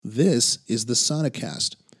This is the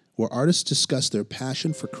Sonicast, where artists discuss their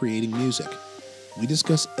passion for creating music. We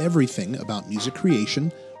discuss everything about music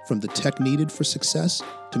creation, from the tech needed for success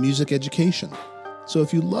to music education. So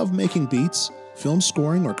if you love making beats, film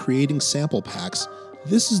scoring, or creating sample packs,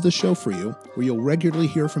 this is the show for you, where you'll regularly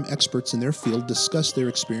hear from experts in their field discuss their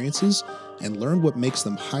experiences and learn what makes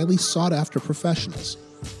them highly sought-after professionals.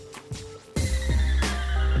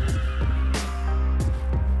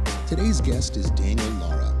 Today's guest is Daniel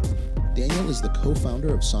Lara. Daniel is the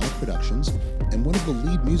co-founder of Sonic Productions and one of the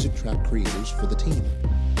lead music track creators for the team.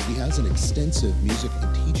 He has an extensive music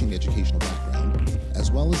and teaching educational background,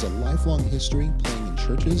 as well as a lifelong history playing in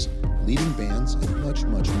churches, leading bands, and much,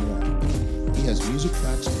 much more. He has music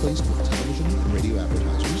tracks placed with television and radio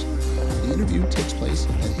advertisers. The interview takes place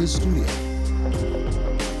at his studio.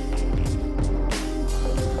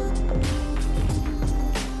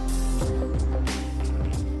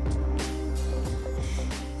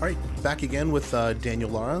 All right, back again with Daniel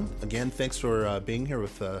Lara. Again, thanks for being here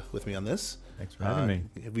with me on this. Thanks for having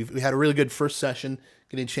me. We had a really good first session,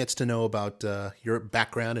 getting a chance to know about your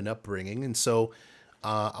background and upbringing. And so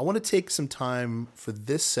I want to take some time for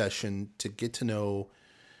this session to get to know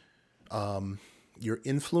your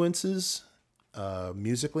influences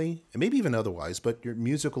musically, and maybe even otherwise, but your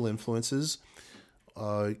musical influences,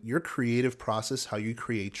 your creative process, how you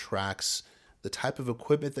create tracks, the type of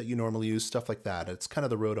equipment that you normally use, stuff like that. It's kind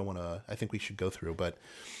of the road I think we should go through. But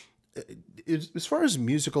as far as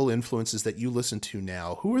musical influences that you listen to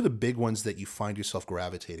now, who are the big ones that you find yourself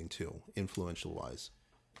gravitating to, influential wise?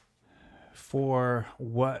 For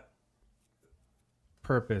what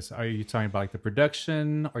purpose? Are you talking about like the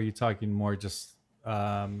production? Are you talking more just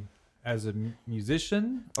as a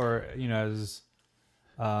musician, or as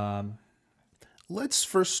Let's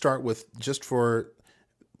first start with just for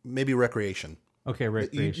maybe recreation. Okay,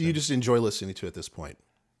 recreation. You just enjoy listening to at this point.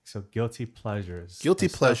 So guilty pleasures. Guilty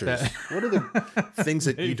pleasures. What are the things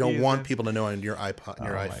that you don't want people to know on your iPod?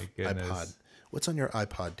 iPod. What's on your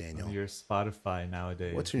iPod, Daniel? Your Spotify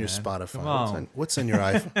nowadays. What's in your Spotify? Come on. What's in your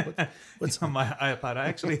iPhone? What's on my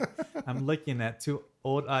iPod? I'm looking at two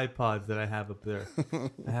old iPods that I have up there.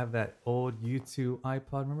 I have that old U2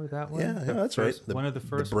 iPod. Remember that one? Yeah, that's right. One of the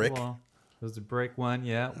first. The brick. Well, it was the brick one.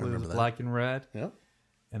 Yeah, it was that. black and red. Yeah.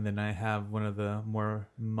 And then I have one of the more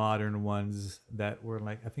modern ones that were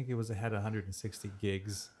like, I think it had 160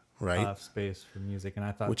 gigs of space for music. And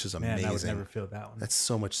I thought, which is man, amazing. I would never feel that one. That's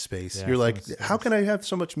so much space. Yeah, You're so like, much space. How can I have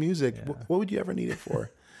so much music? Yeah. What would you ever need it for?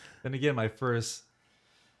 Then again, my first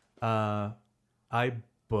iBook, I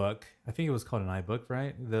think it was called an iBook,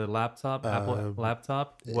 right? The laptop, Apple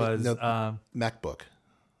laptop was MacBook.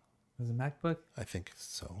 Was it MacBook? I think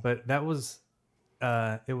so. But that was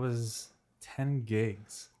it was 10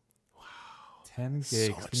 gigs. Wow. 10 gigs.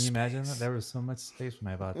 So Can you imagine that? There was so much space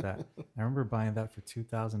when I bought that. I remember buying that for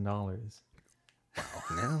 $2,000. Wow.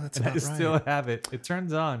 No, that's and about I still right. have it. It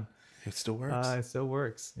turns on. It still works. It still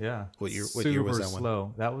works. Yeah. What year was that one? Super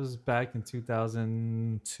slow. That was back in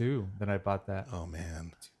 2002 that I bought that. Oh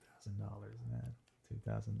man. $2,000, man.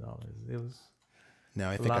 $2,000. It was now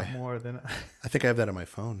I a think lot more than I think I have that on my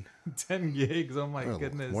phone. 10 gigs. Oh my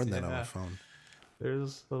goodness. More than that on my phone.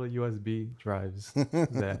 There's little USB drives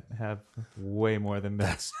that have way more than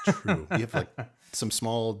that. That's true. You have like some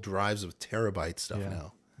small drives of terabyte stuff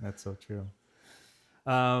now. That's so true.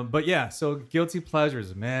 But yeah, so guilty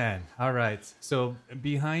pleasures, man. All right. So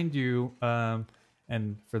behind you, and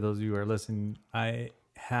for those of you who are listening, I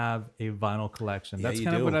have a vinyl collection. That's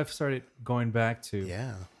kind of what I've started going back to.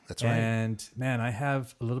 Yeah, that's right. And man, I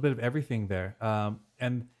have a little bit of everything there.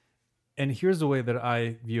 And here's the way that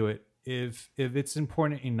I view it. If it's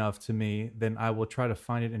important enough to me, then I will try to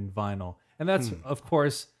find it in vinyl. And that's, of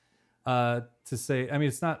course, to say, I mean,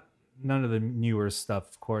 it's not none of the newer stuff,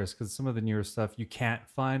 of course, because some of the newer stuff you can't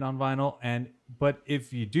find on vinyl. But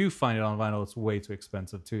if you do find it on vinyl, it's way too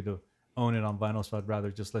expensive too to own it on vinyl. So I'd rather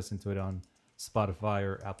just listen to it on Spotify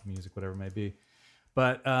or Apple Music, whatever it may be.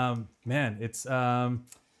 But man, it's all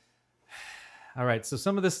right. So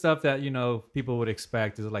some of the stuff that people would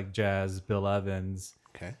expect is like jazz, Bill Evans.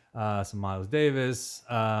 Okay. Some Miles Davis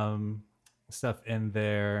stuff in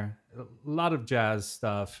there. A lot of jazz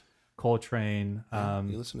stuff. Coltrane.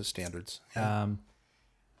 You listen to standards. Yeah.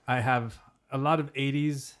 I have a lot of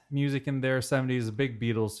 80s music in there. 70s. A big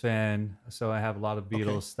Beatles fan, so I have a lot of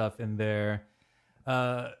Beatles stuff in there.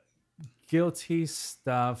 Guilty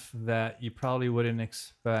stuff that you probably wouldn't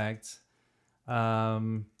expect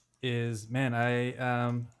is, man,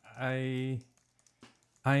 I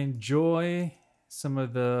enjoy some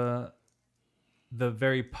of the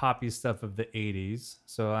very poppy stuff of the 80s.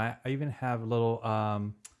 So I even have a little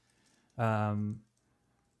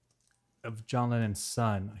of John Lennon's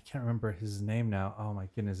son. I can't remember his name now. Oh my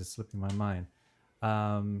goodness, it's slipping my mind.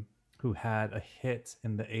 Who had a hit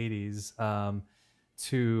in the 80s,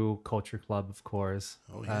 to Culture Club, of course.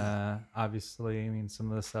 Oh, yeah. Obviously, I mean, some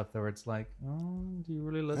of the stuff there where it's like, oh, do you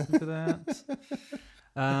really listen to that?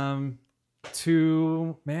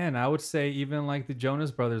 To, man, I would say even like the Jonas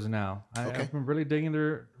Brothers now. I've been really digging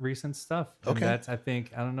their recent stuff. And that's, I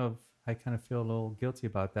think, I don't know if I kind of feel a little guilty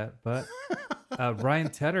about that, but Ryan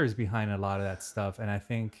Tedder is behind a lot of that stuff. And I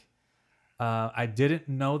think I didn't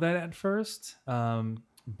know that at first,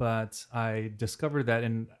 but I discovered that,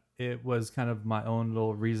 and it was kind of my own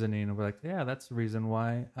little reasoning of like, yeah, that's the reason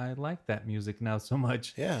why I like that music now so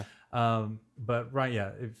much. Yeah. But right,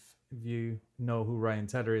 yeah, if you know who Ryan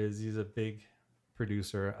Tedder is, he's a big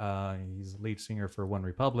producer. He's lead singer for One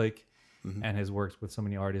Republic, and has worked with so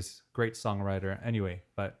many artists. Great songwriter. Anyway,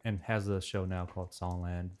 and has a show now called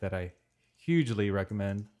Songland that I hugely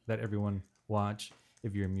recommend that everyone watch.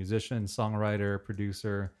 If you're a musician, songwriter,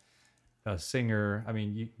 producer, a singer, I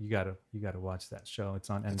mean, you gotta watch that show.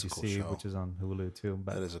 It's on NBC, which is on Hulu too.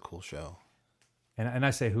 But that is a cool show. And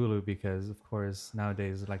I say Hulu because, of course,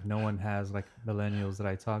 nowadays, like, no one has, like, millennials that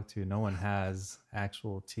I talk to, no one has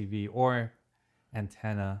actual TV or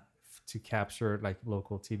antenna to capture like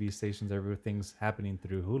local TV stations. Everything's happening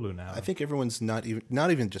through Hulu now. I think everyone's not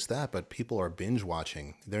even just that, but people are binge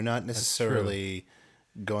watching. They're not necessarily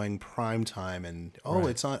going prime time and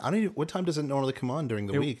it's on. I don't even, what time does it normally come on during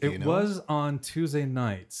the week? It was on Tuesday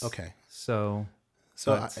nights. Okay. So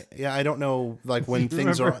I don't know like when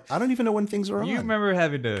things are. I don't even know when things are on. You remember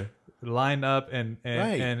having to line up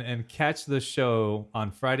and catch the show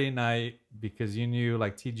on Friday night because you knew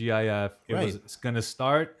like TGIF it's going to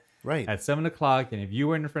start at 7:00, and if you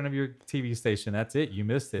were in front of your TV station, that's it. You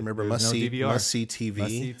missed it. Remember must see TV. Must see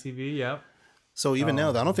TV. Yep. So even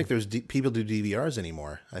now, I don't think there's people do DVRs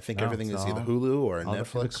anymore. I think everything is either Hulu or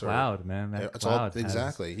Netflix the cloud, man. That cloud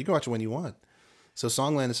exactly. You can watch it when you want. So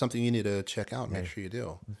Songland is something you need to check out. Make sure you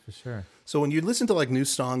do. For sure. So when you listen to like new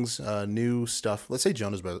songs, new stuff, let's say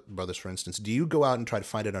Jonas Brothers, for instance, do you go out and try to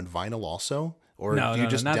find it on vinyl also, or do you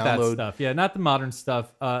just not download that stuff? Yeah, not the modern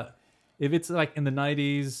stuff. If it's like in the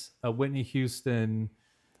 '90s, Whitney Houston,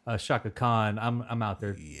 Shaka Khan, I'm out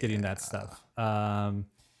there getting that stuff.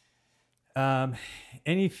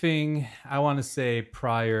 Anything I want to say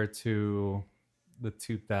prior to the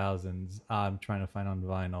 2000s, I'm trying to find on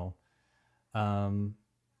vinyl. And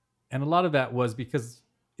a lot of that was because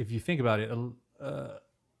if you think about it,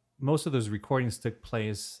 most of those recordings took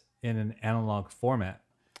place in an analog format.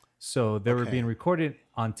 So they were being recorded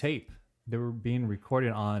on tape. They were being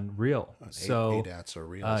recorded on reel. ADATs or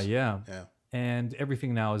reels. Yeah. And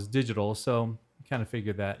everything now is digital. So I kind of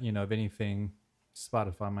figured that, if anything,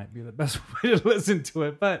 Spotify might be the best way to listen to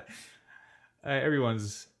it. But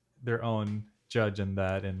everyone's their own judge in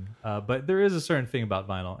that, and but there is a certain thing about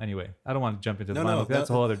vinyl. Anyway, I don't want to jump into the vinyl. That's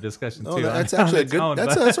a whole other discussion too. That's actually a good.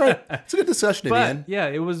 That's right. It's a good discussion. But at the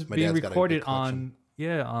end. It was being recorded on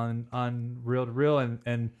reel to reel,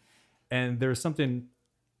 and there's something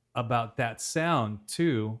about that sound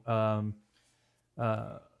too.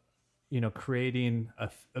 Creating a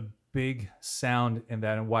big sound in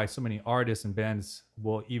that, and why so many artists and bands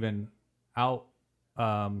will even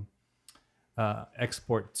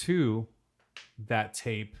export to that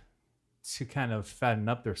tape to kind of fatten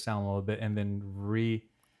up their sound a little bit, and then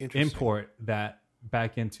import that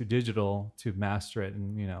back into digital to master it,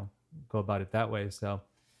 and go about it that way. So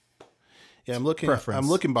I'm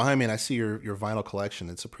looking behind me, and I see your vinyl collection.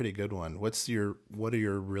 It's a pretty good one. What are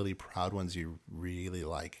your really proud ones you really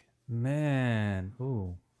like? Man,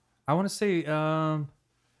 I want to say the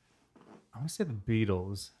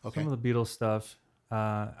Beatles. Okay. Some of the Beatles stuff.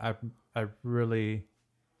 I really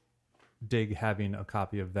dig having a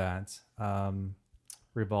copy of that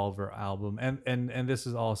Revolver album, and this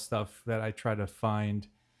is all stuff that I try to find,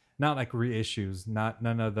 not like reissues,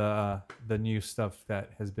 none of the new stuff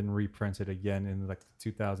that has been reprinted again in like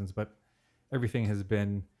the 2000s, but everything has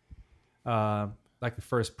been like the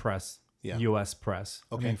first press, U.S. press.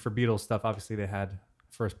 Okay. I mean, for Beatles stuff, obviously they had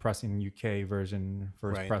first press in UK version,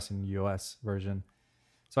 first press in US version.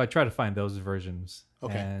 So I try to find those versions.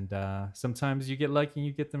 Okay. And sometimes you get lucky and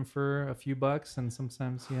you get them for a few bucks, and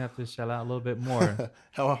sometimes you have to shell out a little bit more.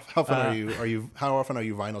 How often are you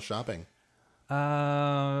vinyl shopping?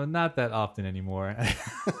 Not that often anymore.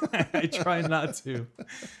 I try not to.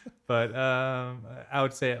 But I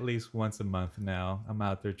would say at least once a month now. I'm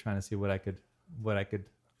out there trying to see what I could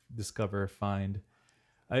discover, find.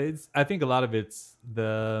 I think a lot of it's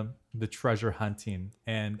the treasure hunting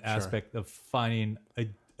and aspect of finding a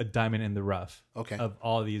diamond in the rough of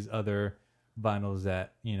all these other vinyls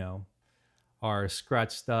that are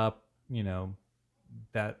scratched up,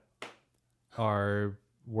 that are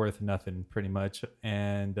worth nothing pretty much,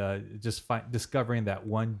 and just discovering that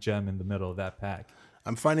one gem in the middle of that pack.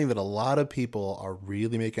 I'm finding that a lot of people are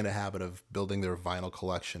really making a habit of building their vinyl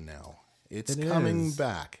collection now. It's coming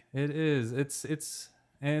back. It is. It's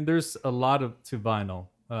and there's a lot of to vinyl.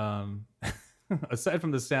 Aside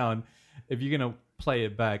from the sound, if you're gonna play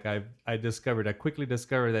it back, I quickly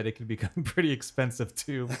discovered that it can become pretty expensive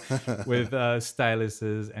too, with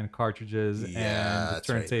styluses and cartridges and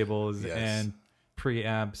turntables and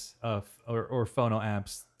preamps or phono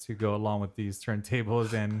amps to go along with these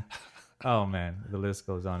turntables, and oh man, the list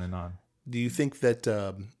goes on and on. Do you think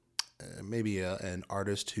that maybe an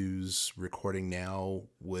artist who's recording now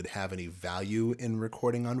would have any value in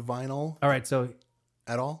recording on vinyl? All right, so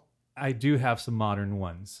at all? I do have some modern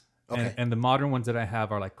ones. Okay. And the modern ones that I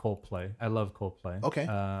have are like Coldplay. I love Coldplay. Okay.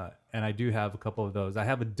 And I do have a couple of those. I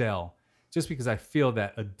have Adele, just because I feel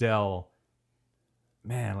that Adele,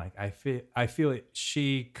 man, like I feel it.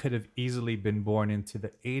 She could have easily been born into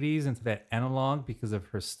the 80s, into that analog, because of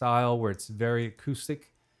her style, where it's very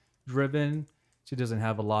acoustic driven. She doesn't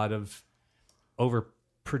have a lot of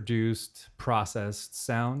overproduced, processed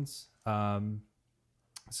sounds.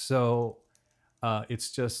 So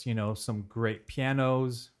it's just, some great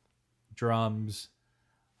pianos, drums.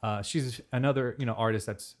 She's another, artist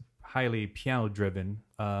that's highly piano driven.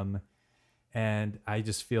 And I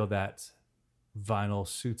just feel that vinyl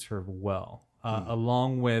suits her well.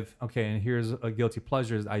 Along with, and here's a guilty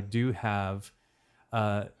pleasures. I do have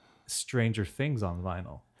Stranger Things on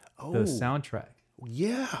vinyl, the soundtrack.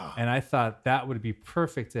 Yeah. And I thought that would be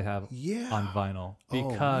perfect to have on vinyl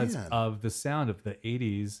because of the sound of the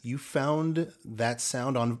 80s. You found that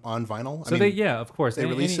sound on vinyl? So of course. They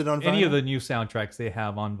released it on vinyl? Any of the new soundtracks they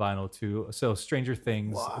have on vinyl too. So Stranger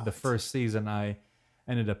Things, the first season, I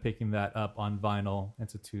ended up picking that up on vinyl.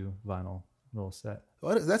 It's a 2 vinyl little set.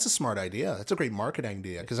 Well, that's a smart idea. That's a great marketing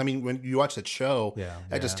idea. Because, when you watch that show,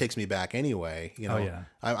 that just takes me back anyway.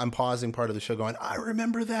 I'm pausing part of the show going, I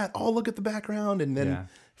remember that. Oh, look at the background. And then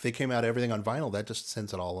if they came out everything on vinyl, that just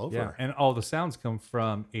sends it all over. Yeah, and all the sounds come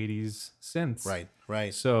from 80s synths.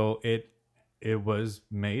 Right. So it was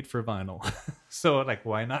made for vinyl. So,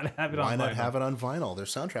 why not have it on vinyl? Why not have it on vinyl? Their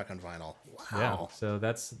soundtrack on vinyl. Wow. Yeah, so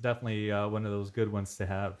that's definitely one of those good ones to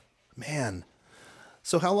have. Man.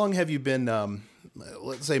 So how long have you been,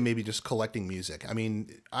 let's say, maybe just collecting music?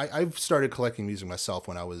 I've started collecting music myself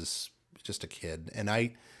when I was just a kid, and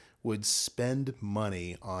I would spend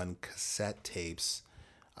money on cassette tapes.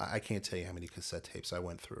 I can't tell you how many cassette tapes I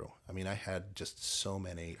went through. I had just so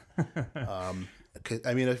many.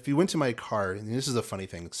 If you went to my car, and this is a funny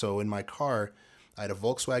thing. So in my car, I had a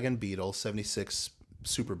Volkswagen Beetle, 76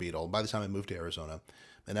 Super Beetle, by the time I moved to Arizona.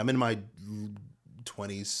 And I'm in my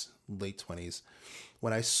late 20s.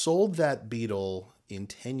 When I sold that Beetle in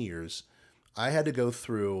 10 years, I had to go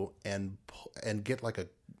through and get like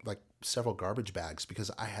several garbage bags, because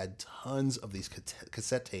I had tons of these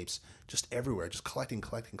cassette tapes just everywhere, just collecting.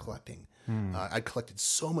 I collected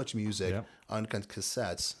so much music on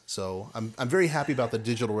cassettes. So I'm very happy about the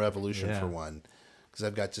digital revolution for one, because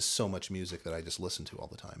I've got just so much music that I just listen to all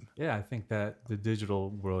the time. Yeah, I think that the digital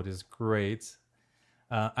world is great.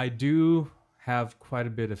 I do have quite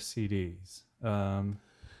a bit of CDs.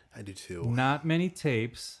 I do too. Not many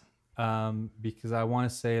tapes, because I want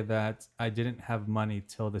to say that I didn't have money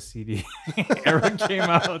till the CD era came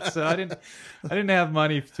out, so I didn't have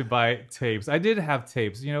money to buy tapes. I did have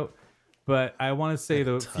tapes, but I want to say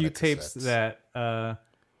the few tapes that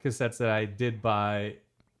cassettes that I did buy,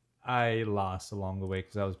 I lost along the way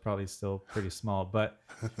because I was probably still pretty small. But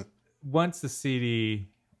once the CD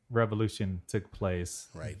revolution took place,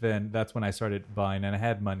 then that's when I started buying, and I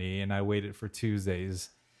had money, and I waited for Tuesdays,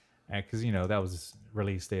 because that was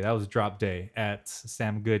release day, that was drop day at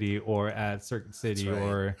Sam Goody or at Circuit City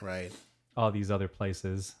or all these other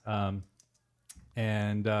places. So,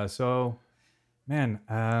 man,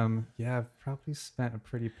 I've probably spent a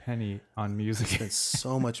pretty penny on music. I spent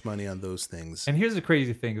so much money on those things. And here's the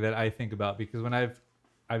crazy thing that I think about, because when I've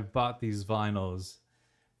bought these vinyls.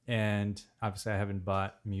 And obviously, I haven't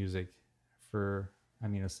bought music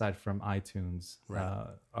aside from iTunes.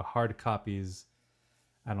 Hard copies,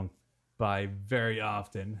 I don't buy very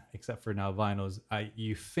often, except for now vinyls.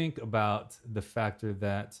 You think about the factor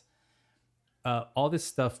that all this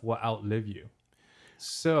stuff will outlive you.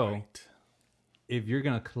 So if you're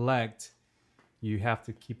going to collect, you have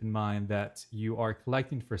to keep in mind that you are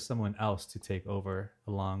collecting for someone else to take over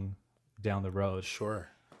along down the road. Sure.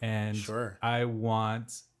 And I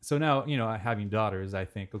want... So now, having daughters, I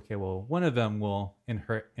think, okay, well, one of them will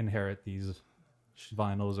inherit these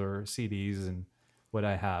vinyls or CDs and what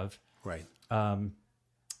I have. Right.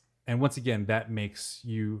 And once again, that makes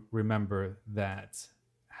you remember that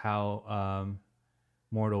how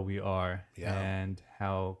mortal we are and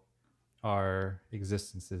how our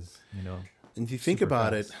existence is, And if you think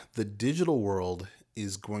about fast. it, the digital world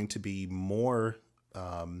is going to be more,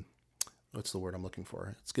 what's the word I'm looking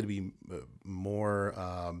for? It's going to be more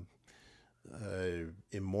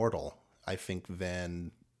immortal, I think,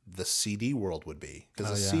 than the CD world would be.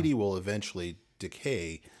 Because the CD will eventually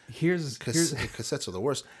decay. Cassettes are the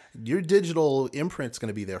worst. Your digital imprint's going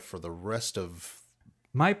to be there for the rest of...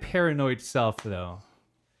 My paranoid self, though,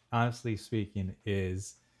 honestly speaking,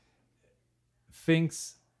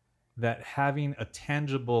 thinks that having a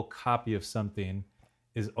tangible copy of something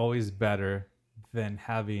is always better than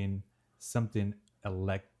having something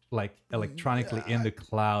electronically in the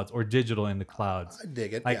clouds or digital in the clouds. I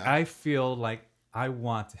dig it. I feel like I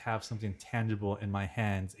want to have something tangible in my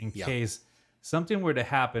hands in case something were to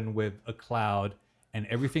happen with a cloud and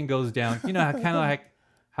everything goes down. Kind of like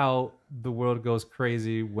how the world goes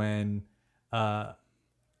crazy when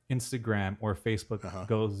Instagram or Facebook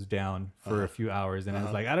goes down for a few hours, and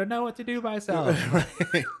it's like, I don't know what to do myself.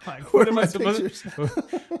 Like, what am I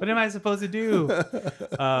supposed to do?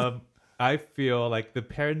 I feel like the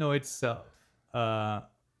paranoid self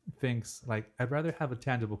thinks like I'd rather have a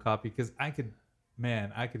tangible copy because I could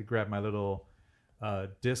grab my little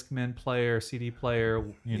Discman player, CD player,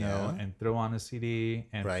 and throw on a CD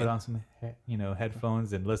and put on some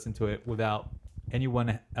headphones and listen to it without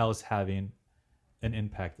anyone else having an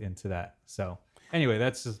impact into that. So anyway,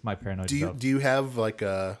 that's just my paranoid self. Do you have like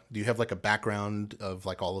a background of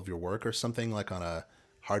like all of your work or something, like on a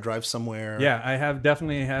hard drive somewhere? Yeah, I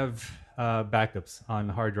definitely have backups on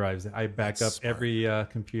hard drives. I back up every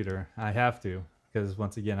computer. I have to, because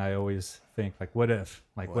once again, I always think like, what if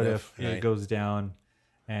it goes down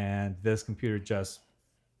and this computer just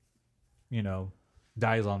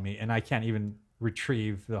dies on me and I can't even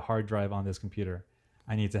retrieve the hard drive on this computer.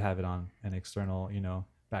 I need to have it on an external,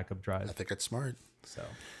 backup drive. I think that's smart.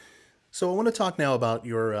 So I want to talk now about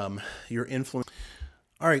your influence.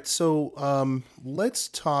 All right, so let's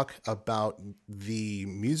talk about the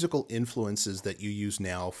musical influences that you use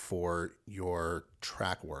now for your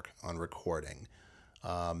track work on recording.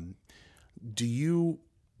 Do you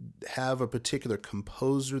have a particular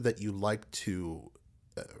composer that you like to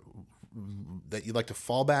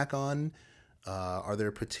fall back on? Are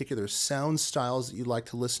there particular sound styles that you like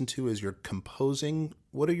to listen to as you're composing?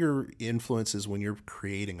 What are your influences when you're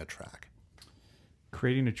creating a track?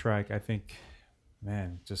 Creating a track, I think,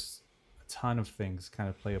 man, just a ton of things kind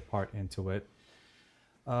of play a part into it.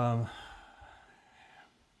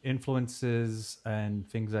 Influences and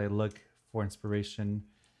things I look for inspiration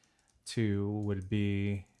to would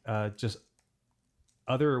be just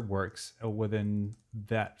other works within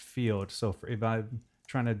that field. So if I'm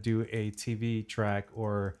trying to do a TV track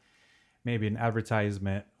or maybe an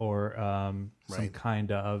advertisement or some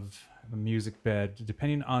kind of a music bed,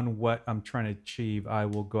 depending on what I'm trying to achieve, I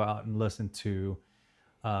will go out and listen to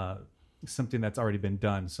something that's already been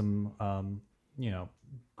done, some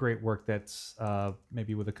great work that's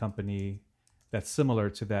maybe with a company that's similar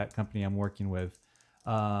to that company I'm working with.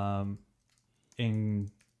 In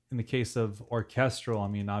the case of orchestral, I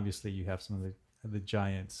mean, obviously you have some of the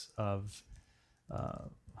giants of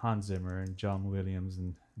Hans Zimmer and John Williams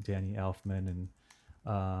and Danny Elfman and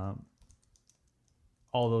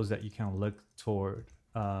all those that you kind of look toward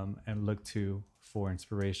and look to for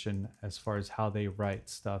inspiration as far as how they write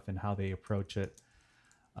stuff and how they approach it.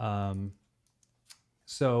 And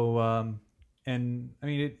I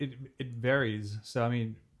mean, it varies. So, I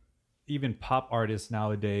mean, even pop artists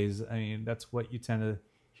nowadays, I mean, that's what you tend to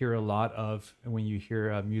hear a lot of when you hear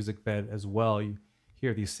a music bed as well. You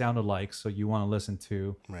hear these sound-alikes, so you want to listen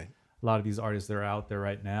to a lot of these artists that are out there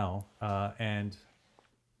right now and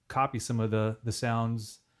copy some of the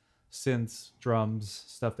sounds, synths, drums,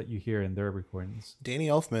 stuff that you hear in their recordings. Danny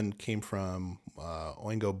Elfman came from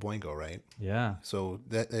Oingo Boingo, right? Yeah. So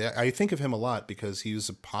that I think of him a lot because he was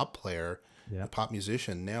a pop player, a pop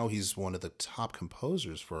musician. Now he's one of the top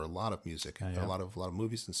composers for a lot of music, a lot of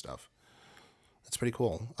movies and stuff. That's pretty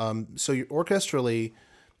cool. So you orchestrally,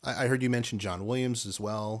 I heard you mention John Williams as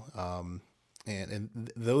well, and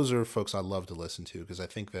those are folks I love to listen to because I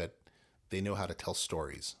think that they know how to tell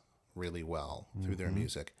stories really well through their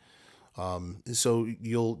music. So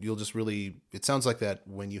you'll just really, it sounds like that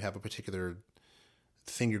when you have a particular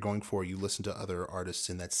thing you're going for, you listen to other artists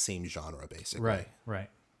in that same genre, basically. Right.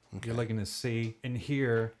 Okay. You're looking to see and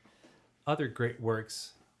hear other great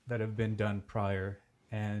works that have been done prior.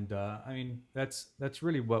 And I mean, that's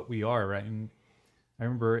really what we are, right? And I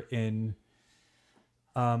remember in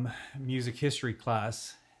music history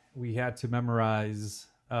class, we had to memorize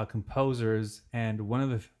composers, and one of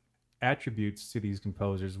the attributes to these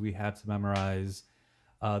composers, we had to memorize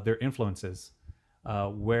their influences,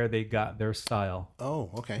 where they got their style. Oh,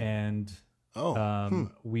 okay. And Oh,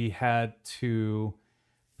 we had to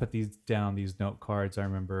put these note cards, I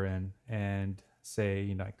remember, and say,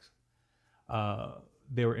 you know, like,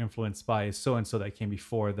 they were influenced by so and so that came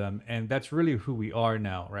before them, and that's really who we are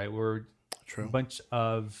now, right? We're True. a bunch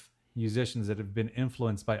of musicians that have been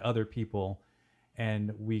influenced by other people,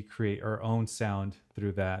 and we create our own sound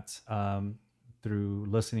through that, through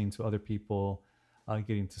listening to other people,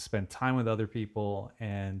 getting to spend time with other people,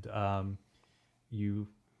 and you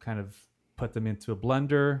kind of put them into a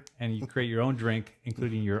blender and you create your own drink,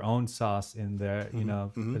 including your own sauce in there, you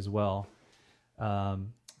know, as well.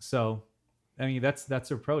 So, I mean, that's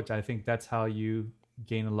the approach. I think that's how you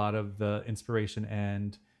gain a lot of the inspiration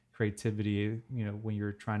and creativity, you know, when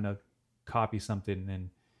you're trying to copy something. And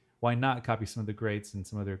why not copy some of the greats and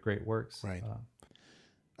some of their great works? Right. All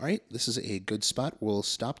right, this is a good spot. We'll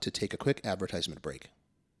stop to take a quick advertisement break.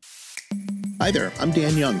 Hi there, I'm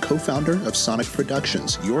Dan Young, co-founder of Sonic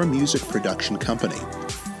Productions, your music production company.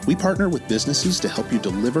 We partner with businesses to help you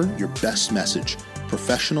deliver your best message,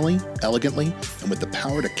 professionally, elegantly, and with the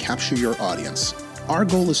power to capture your audience. Our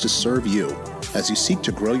goal is to serve you as you seek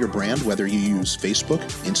to grow your brand, whether you use Facebook,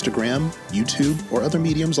 Instagram, YouTube, or other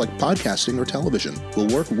mediums like podcasting or television. We'll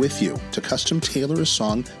work with you to custom tailor a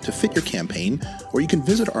song to fit your campaign, or you can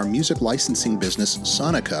visit our music licensing business,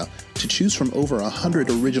 Sonica, to choose from over 100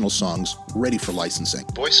 original songs ready for licensing.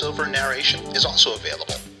 Voiceover narration is also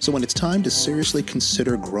available. So when it's time to seriously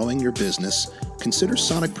consider growing your business, consider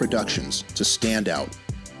Sonic Productions to stand out.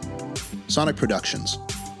 Sonic Productions.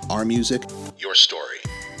 Our music, your story.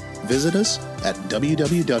 Visit us at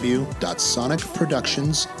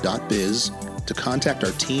www.sonicproductions.biz to contact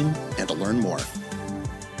our team and to learn more.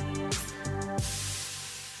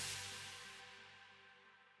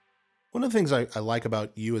 One of the things I like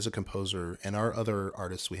about you as a composer and our other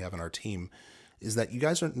artists we have on our team is that you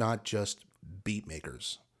guys are not just beat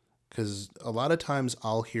makers. Because a lot of times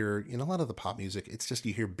I'll hear, in a lot of the pop music, it's just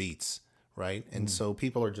you hear beats, right? And so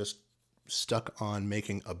people are just stuck on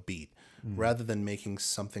making a beat rather than making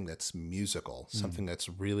something that's musical, something that's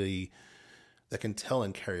really, that can tell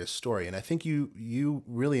and carry a story. And I think you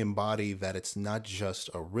really embody that it's not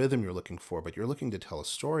just a rhythm you're looking for, but you're looking to tell a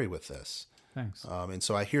story with this. Thanks. And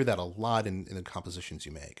so I hear that a lot in the compositions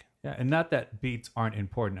you make. Yeah, and not that beats aren't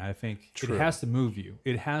important. I think True. it has to move you.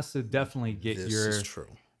 It has to definitely get This your is true.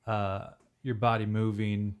 Your body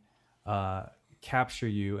moving, capture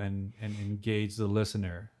you, and engage the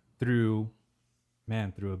listener through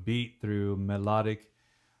a beat, through melodic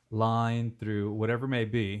line, through whatever it may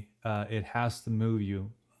be. It has to move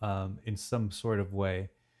you in some sort of way.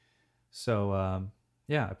 So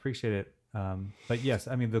yeah, I appreciate it. But yes,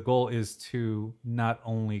 I mean, the goal is to not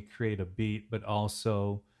only create a beat, but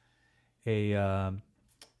also an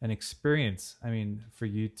experience. I mean, for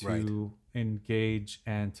you to engage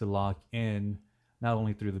and to lock in, not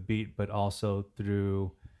only through the beat, but also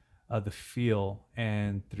through the feel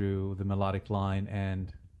and through the melodic line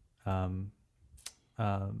and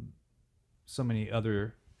so many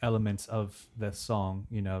other elements of the song,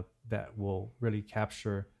 you know, that will really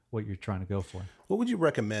capture what you're trying to go for. What would you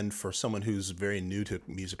recommend for someone who's very new to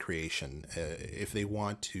music creation if they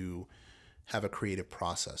want to have a creative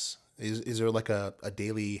process? Is there like a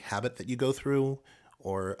daily habit that you go through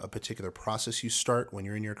or a particular process you start when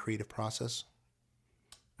you're in your creative process?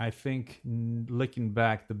 I think looking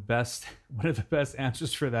back, one of the best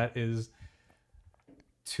answers for that is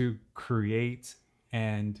to create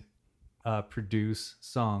and produce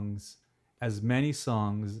songs, as many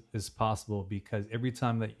songs as possible, because every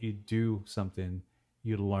time that you do something,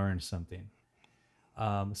 you learn something.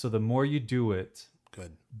 So the more you do it,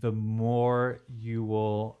 the more you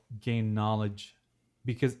will gain knowledge,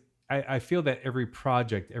 because I feel that every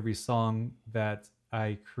project, every song that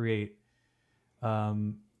I create,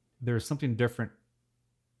 there's something different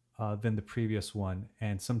than the previous one.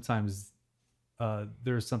 And sometimes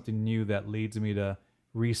there's something new that leads me to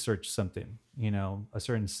research something, you know, a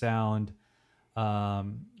certain sound, a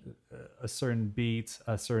certain beat,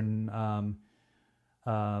 a certain,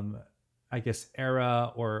 I guess,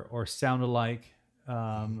 era or sound alike,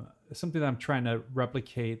 something that I'm trying to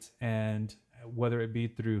replicate, and whether it be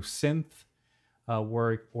through synth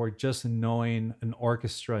work or just knowing an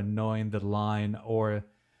orchestra, knowing the line or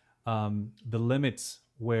the limits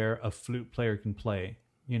where a flute player can play.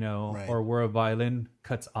 Right. or where a violin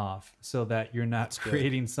cuts off, so that you're not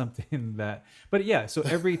creating something that. But yeah, so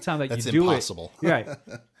every time that That's you do impossible. it, right?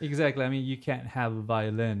 Exactly. I mean, you can't have a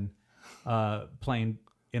violin playing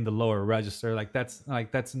in the lower register.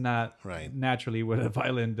 That's not Right. naturally what a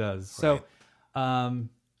violin does. Right. So,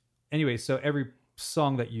 anyway, so every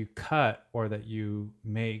song that you cut or that you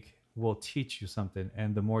make will teach you something,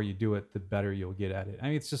 and the more you do it, the better you'll get at it. I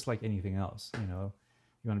mean, it's just like anything else. You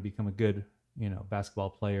want to become a good basketball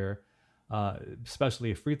player,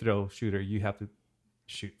 especially a free throw shooter. You have to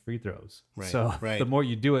shoot free throws. Right, So right. the more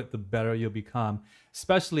you do it, the better you'll become,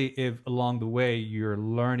 especially if along the way you're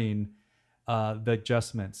learning the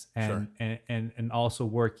adjustments and, Sure. and also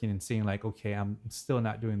working and seeing like, okay, I'm still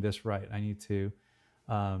not doing this right. I need to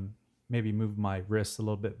maybe move my wrists a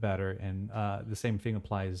little bit better. And the same thing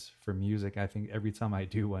applies for music. I think every time I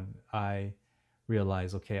do one, I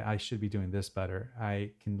realize, okay, I should be doing this better.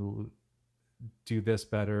 I can do this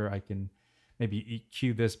better. I can maybe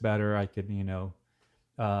EQ this better. I could, and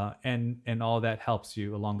all that helps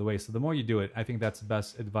you along the way. So the more you do it, I think that's the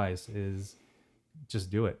best advice is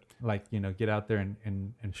just do it. Like, get out there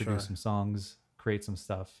and produce some songs, create some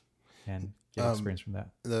stuff, and get experience from that.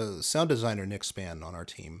 The sound designer Nick Spann on our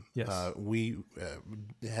team. Yes. We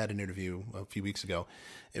had an interview a few weeks ago,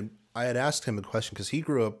 and I had asked him a question because he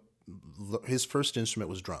grew up. His first instrument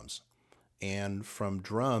was drums, and from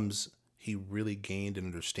drums he really gained an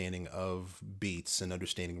understanding of beats and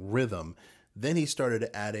understanding rhythm. Then he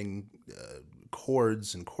started adding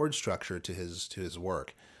chords and chord structure to his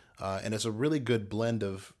work, and it's a really good blend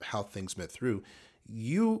of how things met through.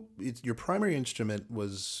 Your primary instrument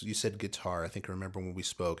was, you said guitar. I think I remember when we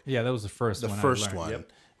spoke. Yeah, that was the first one. The first I learned. one,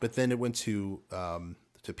 Yep. But then it went to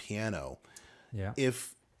piano. Yeah.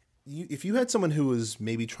 If you had someone who was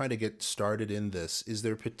maybe trying to get started in this, is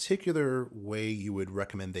there a particular way you would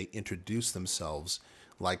recommend they introduce themselves,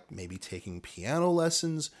 like maybe taking piano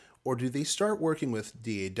lessons, or do they start working with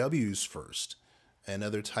DAWs first and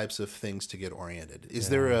other types of things to get oriented? Is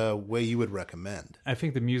there a way you would recommend? I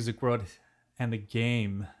think the music world and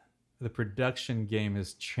the production game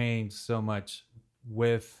has changed so much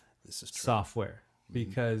with This is true. software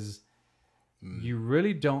because you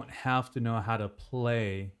really don't have to know how to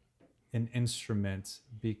play an instrument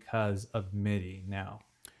because of MIDI now.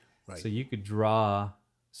 Right. So you could draw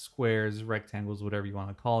squares, rectangles, whatever you want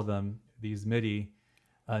to call them, these MIDI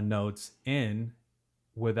notes in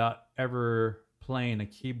without ever playing a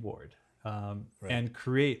keyboard and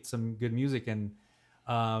create some good music. And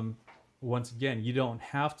once again, you don't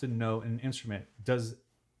have to know an instrument. Does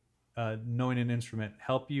knowing an instrument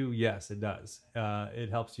help you? Yes, it does. It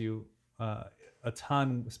helps you a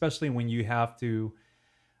ton, especially when you have to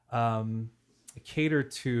cater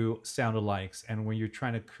to sound alikes and when you're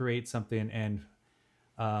trying to create something and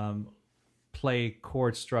play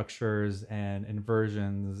chord structures and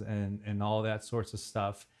inversions and all that sorts of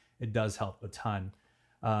stuff. It does help a ton.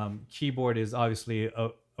 Keyboard is obviously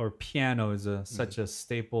or piano is such a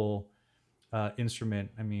staple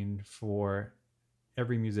instrument. I mean, for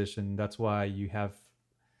every musician, that's why you have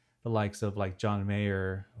the likes of like John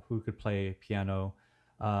Mayer, who could play piano.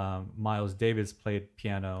 Miles Davis played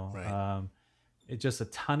piano. Right. It's just a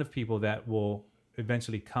ton of people that will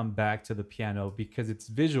eventually come back to the piano because it's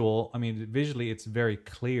visual. I mean, visually, it's very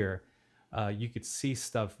clear. You could see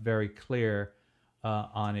stuff very clear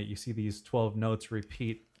on it. You see these 12 notes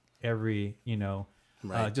repeat every,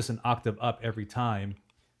 just an octave up every time.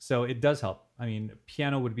 So it does help. I mean,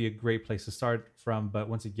 piano would be a great place to start from. But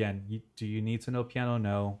once again, do you need to know piano?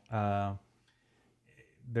 No.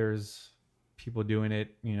 There's people doing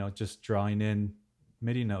it, just drawing in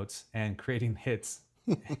MIDI notes and creating hits,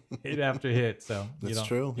 hit after hit. So that's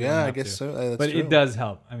true. Yeah, I guess so. That's but true. it does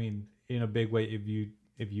help. I mean, in a big way,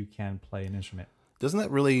 if you can play an instrument. Doesn't that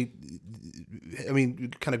really? I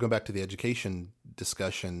mean, kind of going back to the education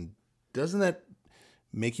discussion, doesn't that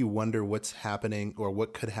make you wonder what's happening or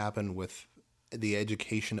what could happen with the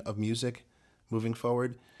education of music moving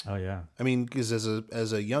forward? Oh yeah. I mean, because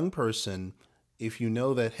as a young person, if you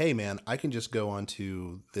know that, hey man, I can just go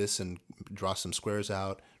onto this and draw some squares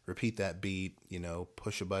out, repeat that beat,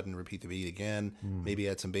 push a button, repeat the beat again, maybe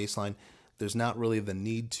add some bass line. There's not really the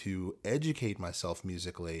need to educate myself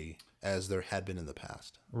musically as there had been in the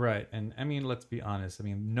past. Right. And I mean, let's be honest. I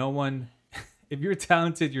mean, no one, if you're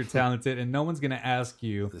talented, you're talented, and no one's going to ask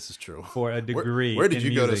you This is true. for a degree. Where did in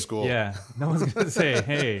you go to music. school? Yeah. No one's going to say,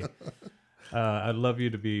 hey, I'd love you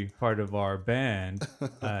to be part of our band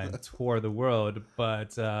and tour the world,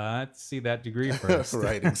 but I'd see that degree first.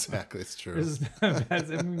 Right, exactly. It's true.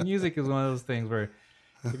 Music is one of those things where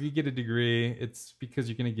if you get a degree, it's because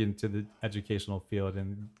you're going to get into the educational field,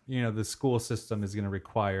 and the school system is going to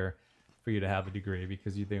require for you to have a degree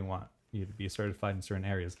because they want you to be certified in certain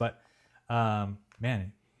areas. But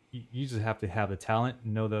man, you just have to have the talent,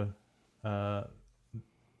 know the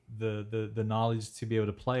knowledge to be able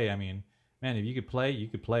to play. I mean, man, if you could play, you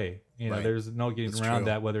could play. Right. There's no getting That's around true.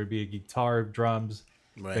 that, whether it be a guitar, drums,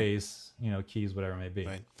 Right. bass, keys, whatever it may be.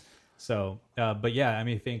 Right. So, but yeah, I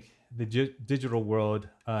mean, I think the digital world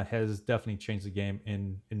has definitely changed the game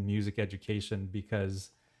in music education because,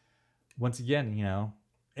 once again,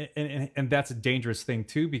 and that's a dangerous thing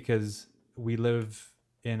too, because we live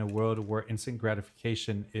in a world where instant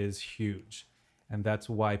gratification is huge, and that's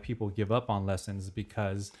why people give up on lessons,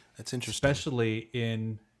 because That's interesting. especially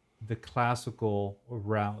in the classical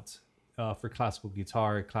route, for classical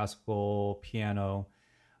guitar, classical piano,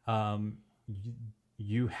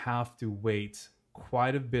 you have to wait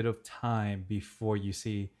quite a bit of time before you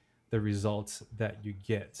see the results that you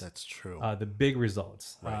get. That's true. The big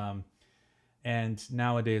results. Right. And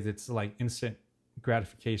nowadays it's like instant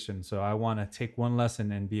gratification. So I want to take one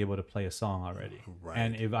lesson and be able to play a song already. Right.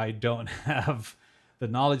 And if I don't have the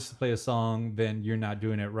knowledge to play a song, then you're not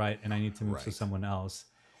doing it right, and I need to move to Right. someone else.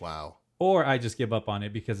 Wow. Or I just give up on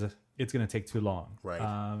it because it's going to take too long. Right.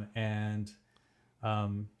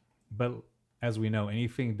 But as we know,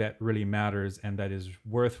 anything that really matters and that is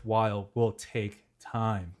worthwhile will take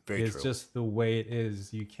time. Very It's true. just the way it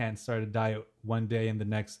is. You can't start a diet one day and the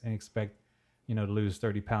next and expect, to lose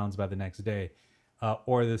 30 pounds by the next day.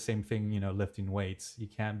 Or the same thing, lifting weights. You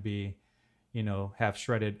can't be, have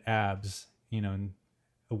shredded abs, in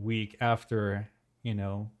a week after,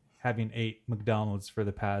 having ate McDonald's for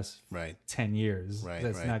the past Right. 10 years. Right,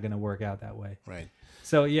 That's right. not going to work out that way. Right.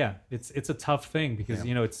 So yeah, it's a tough thing because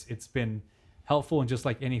Yeah. it's been helpful, and just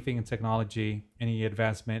like anything in technology, any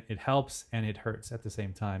advancement, it helps and it hurts at the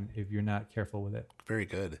same time if you're not careful with it. Very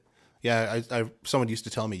good. Yeah. Someone used to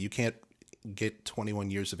tell me you can't get 21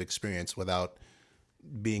 years of experience without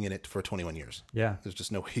being in it for 21 years. Yeah, There's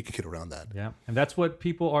just no way you can get around that. yeah, and that's what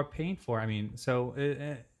people are paying for. I mean, so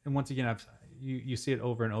and once again, you see it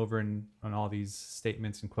over and over on all these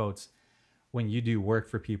statements and quotes. When you do work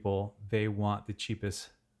for people, they want the cheapest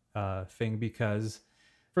thing because,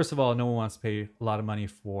 first of all, no one wants to pay a lot of money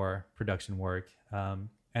for production work.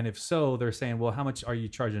 And if so, they're saying, well, how much are you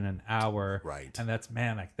charging an hour? Right. And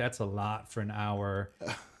that's a lot for an hour.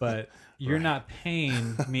 But you're Right. not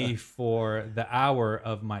paying me for the hour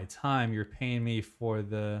of my time. You're paying me for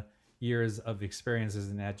the years of experiences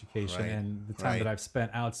in education Right. and the time Right. that I've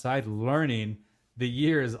spent outside learning,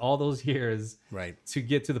 all those years, Right. to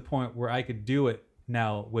get to the point where I could do it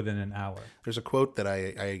now within an hour. There's a quote that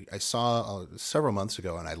I saw several months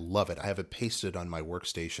ago, and I love it. I have it pasted on my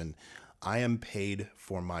workstation. I am paid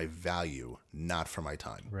for my value, not for my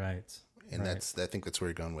time. Right. And Right. I think that's where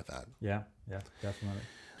you're going with that. Yeah, definitely.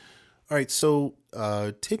 All right. So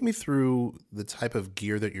take me through the type of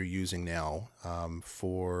gear that you're using now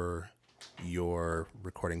for your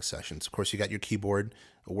recording sessions. Of course, you got your keyboard,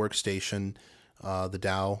 a workstation, the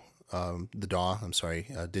digital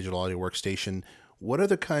audio workstation. What are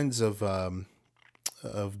the kinds of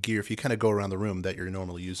gear, if you kind of go around the room, that you're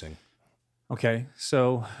normally using? Okay,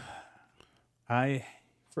 so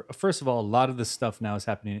first of all, a lot of this stuff now is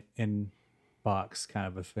happening in box kind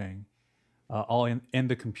of a thing, all in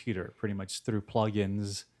the computer, pretty much through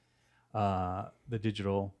plugins, the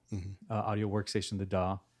digital audio workstation, the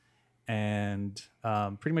DAW, and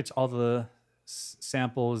pretty much all the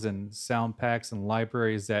samples and sound packs and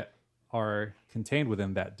libraries that are contained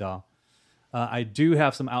within that DAW. I do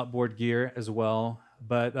have some outboard gear as well,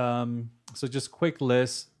 but so just quick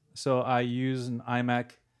list. So I use an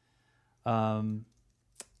iMac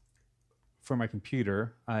for my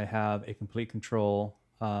computer. I have a complete control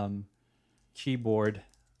keyboard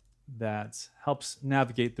that helps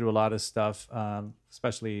navigate through a lot of stuff,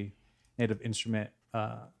 especially Native Instrument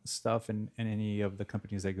stuff and any of the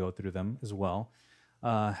companies that go through them as well.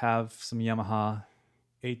 Have some Yamaha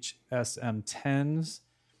HSM10s,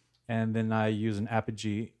 and then I use an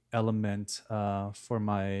Apogee Element for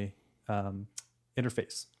my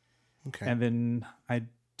interface. Okay. And then I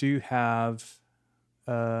do have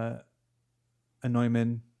a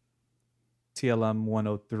Neumann TLM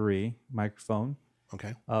 103 microphone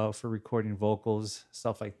Okay. for recording vocals,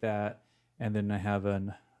 stuff like that. And then I have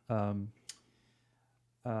an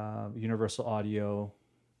Universal Audio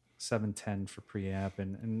 710 for preamp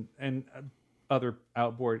and other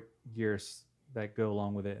outboard gears that go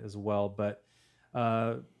along with it as well. But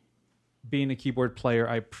being a keyboard player,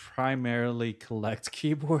 I primarily collect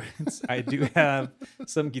keyboards. I do have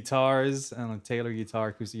some guitars, Taylor guitar,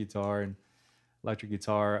 acoustic guitar, and electric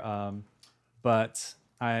guitar. But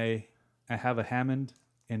I have a Hammond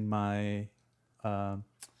in my.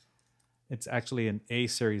 It's actually an A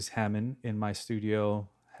series Hammond in my studio.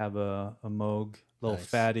 Have a Moog, little Nice.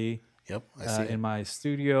 fatty. Yep, I see In it. my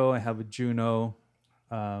studio, I have a Juno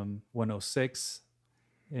 106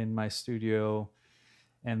 in my studio,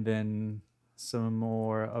 and then some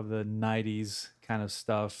more of the 90s kind of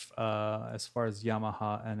stuff as far as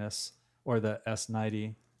Yamaha NS or the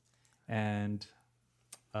S90 and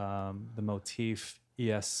the Motif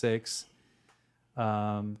ES6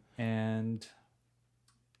 and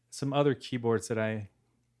some other keyboards that I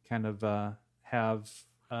kind of have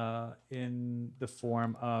in the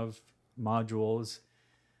form of modules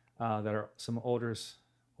that are some older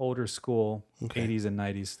school Okay. 80s and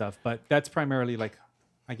 90s stuff. But that's primarily like,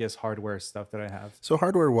 I guess, hardware stuff that I have. So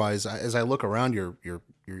hardware wise, as I look around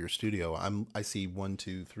your studio, I see 1,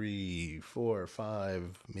 2, 3, 4,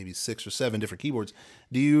 5, maybe 6 or 7 different keyboards.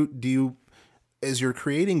 Do you as you're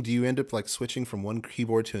creating, do you end up like switching from one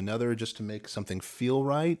keyboard to another just to make something feel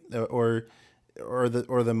right, or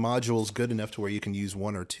the modules good enough to where you can use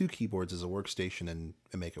 1 or 2 keyboards as a workstation and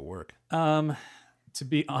make it work? To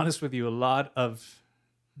be honest with you, a lot of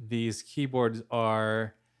these keyboards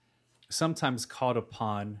are sometimes called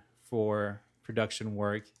upon for production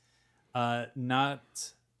work,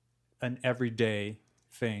 not an everyday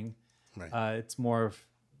thing. Right. It's more of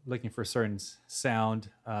looking for certain sound.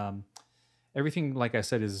 Everything, like I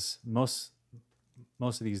said, is most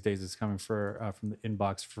of these days is coming from the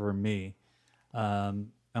inbox for me,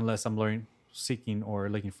 unless I'm seeking or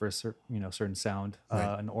looking for a certain sound,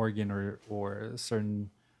 Right. an organ or a certain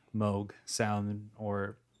Moog sound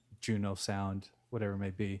or Juno sound, whatever it may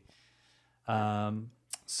be.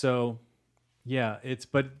 So yeah,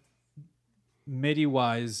 but MIDI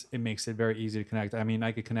wise, it makes it very easy to connect. I mean,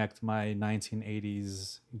 I could connect my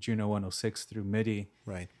 1980s Juno 106 through MIDI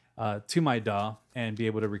Right. to my DAW and be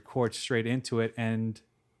able to record straight into it and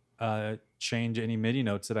change any MIDI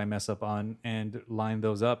notes that I mess up on and line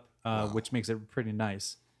those up, which makes it pretty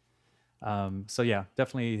nice. So yeah,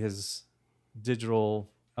 definitely his digital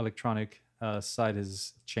electronic side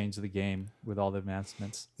has changed the game with all the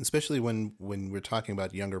advancements. Especially when we're talking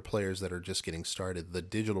about younger players that are just getting started, the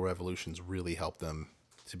digital revolutions really help them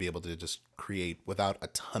to be able to just create without a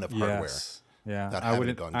ton of hardware. Yes. Yeah, Without I having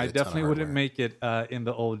wouldn't. to go and I get a ton of definitely wouldn't hardware. make it in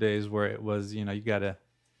the old days where it was, you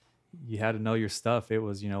had to know your stuff. It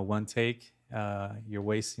was, one take. You're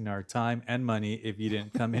wasting our time and money if you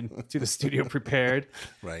didn't come into the studio prepared.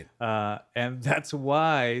 Right. And that's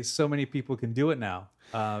why so many people can do it now,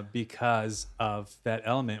 because of that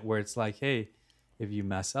element where it's like, hey, if you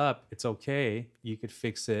mess up, it's okay. You could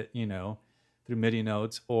fix it, through MIDI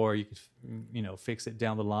notes, or you could, fix it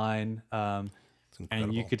down the line.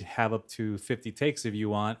 And you could have up to 50 takes if you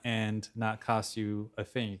want and not cost you a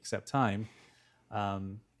thing except time.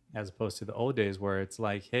 As opposed to the old days where it's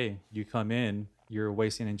like, hey, you come in, you're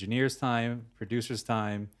wasting engineers' time, producers'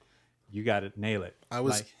 time. You got to nail it. I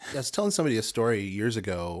was telling somebody a story years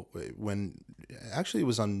ago when actually it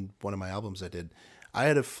was on one of my albums I did. I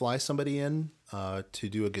had to fly somebody in to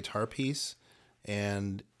do a guitar piece,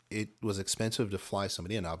 and it was expensive to fly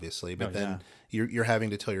somebody in, obviously. But you're having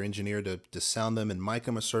to tell your engineer to sound them and mic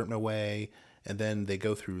them a certain way, and then they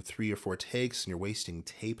go through 3 or 4 takes, and you're wasting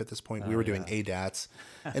tape at this point. We were doing ADATs,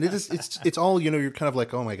 and it's all, you're kind of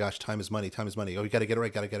like, oh my gosh, time is money. Oh, you got to get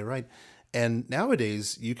it right. And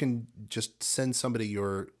nowadays, you can just send somebody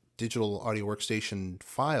your digital audio workstation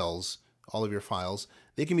files, all of your files.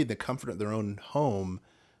 They can be in the comfort of their own home,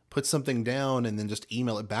 put something down, and then just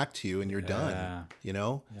email it back to you, and you're done.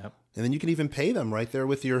 Yep. And then you can even pay them right there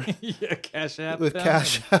with your Cash App. with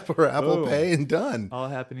Cash App or Apple Pay, and done. All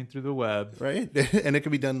happening through the web. Right, and it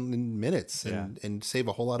can be done in minutes, and save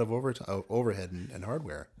a whole lot of overhead and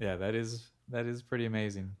hardware. Yeah, that is pretty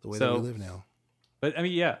amazing. The way that we live now. But I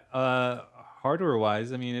mean, hardware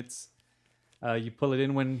wise, I mean, it's you pull it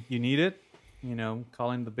in when you need it,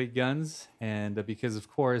 calling the big guns, and because of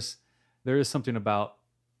course there is something about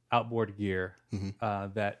outboard gear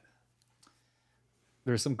that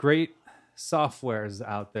there's some great softwares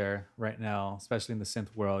out there right now, especially in the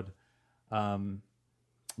synth world,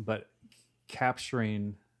 but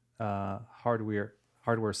capturing hardware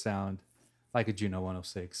sound like a Juno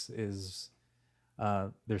 106 is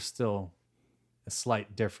there's still a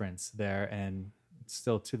slight difference there, and it's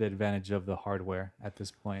still to the advantage of the hardware at this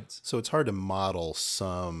point. So it's hard to model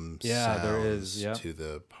some sounds there is, to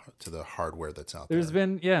the hardware that's out there's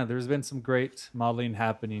there. There's been some great modeling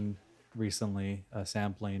happening recently,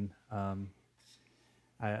 sampling. I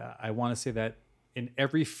want to say that in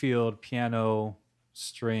every field, piano,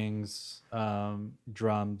 strings,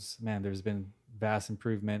 drums, man, there's been vast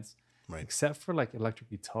improvements. Right. Except for like electric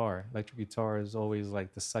guitar. Electric guitar is always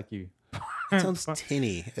like the sucky. It sounds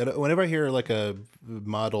tinny. Whenever I hear like a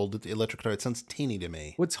modeled electric guitar, it sounds tinny to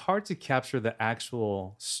me. What's hard to capture the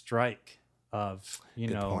actual strike of,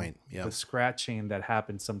 Good point. Yeah. the scratching that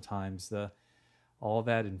happens sometimes, all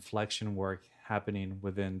that inflection work happening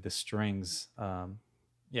within the strings.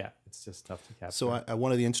 It's just tough to capture. So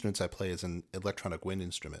one of the instruments I play is an electronic wind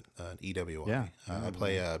instrument, an EWI. Yeah. I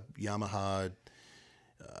play a Yamaha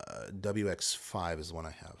WX5 is the one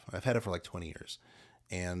I have. I've had it for like 20 years.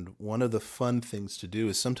 And one of the fun things to do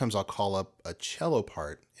is sometimes I'll call up a cello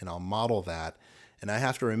part and I'll model that. And I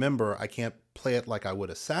have to remember I can't play it like I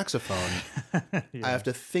would a saxophone. I have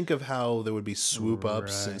to think of how there would be swoop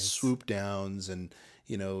ups and swoop downs. And,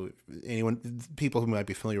 people who might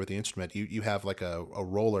be familiar with the instrument, you have like a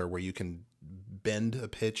roller where you can bend a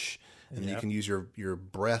pitch and you can use your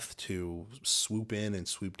breath to swoop in and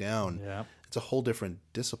swoop down. Yeah. It's a whole different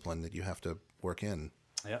discipline that you have to work in.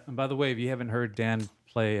 Yeah. And by the way, if you haven't heard Dan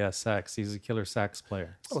play sax, he's a killer sax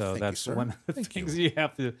player. So that's one of the things you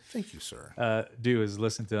have to Thank you, sir. Do is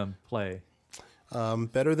listen to him play.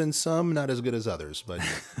 Better than some, not as good as others, but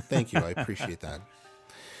thank you. I appreciate that.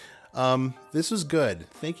 This was good.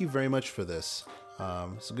 Thank you very much for this.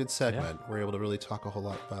 It's a good segment. Yeah. We're able to really talk a whole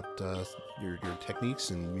lot about your techniques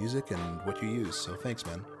and music and what you use. So thanks,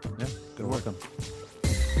 man. Yeah, good work. Welcome.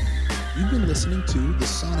 You've been listening to the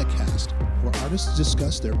Sonicast, where artists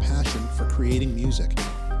discuss their passion for creating music.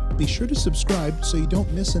 Be sure to subscribe so you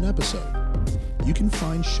don't miss an episode. You can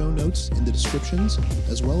find show notes in the descriptions,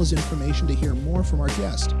 as well as information to hear more from our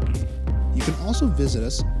guest. You can also visit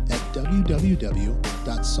us at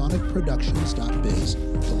www.sonicproductions.biz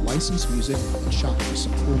to license music and shop for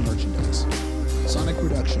some cool merchandise. Sonic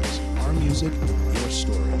Productions, our music, your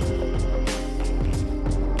story.